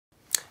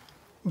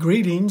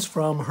Greetings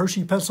from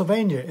Hershey,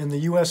 Pennsylvania in the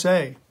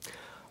USA.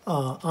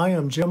 I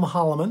am Jim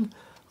Holliman.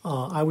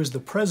 I was the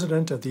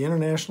president of the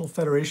International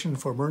Federation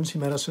for Emergency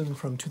Medicine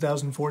from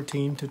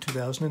 2014 to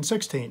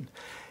 2016.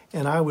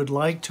 And I would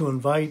like to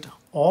invite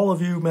all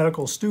of you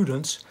medical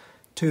students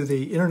to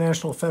the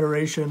International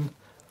Federation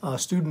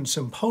Student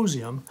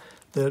Symposium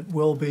that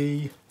will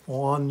be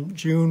on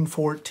June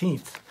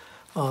 14th.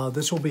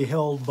 This will be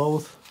held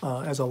both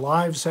as a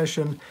live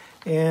session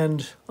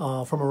and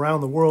from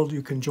around the world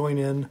you can join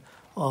in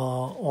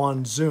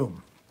on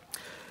Zoom.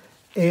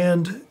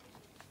 And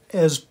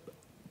as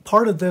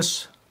part of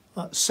this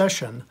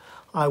session,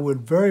 I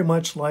would very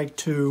much like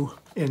to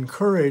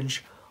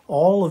encourage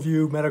all of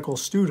you medical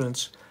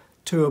students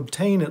to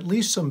obtain at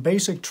least some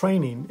basic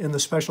training in the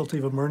specialty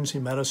of emergency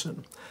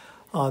medicine.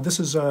 This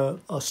is a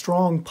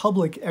strong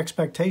public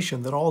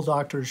expectation that all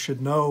doctors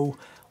should know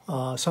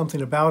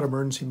something about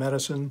emergency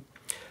medicine.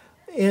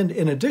 And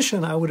in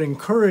addition, I would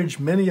encourage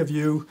many of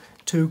you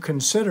to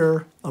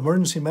consider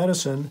emergency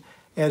medicine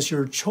as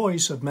your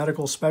choice of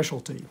medical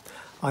specialty.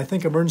 I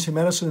think emergency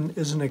medicine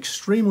is an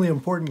extremely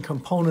important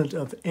component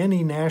of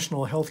any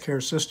national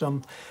healthcare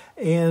system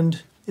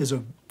and is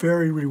a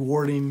very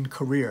rewarding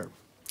career.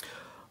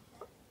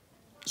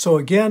 So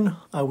again,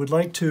 I would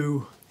like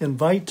to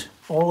invite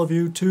all of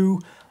you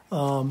to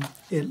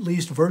at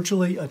least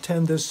virtually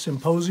attend this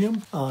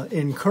symposium,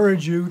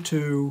 encourage you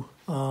to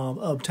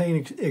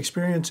obtain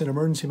experience in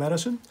emergency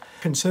medicine,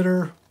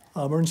 consider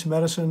emergency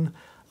medicine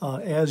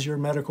as your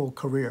medical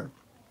career.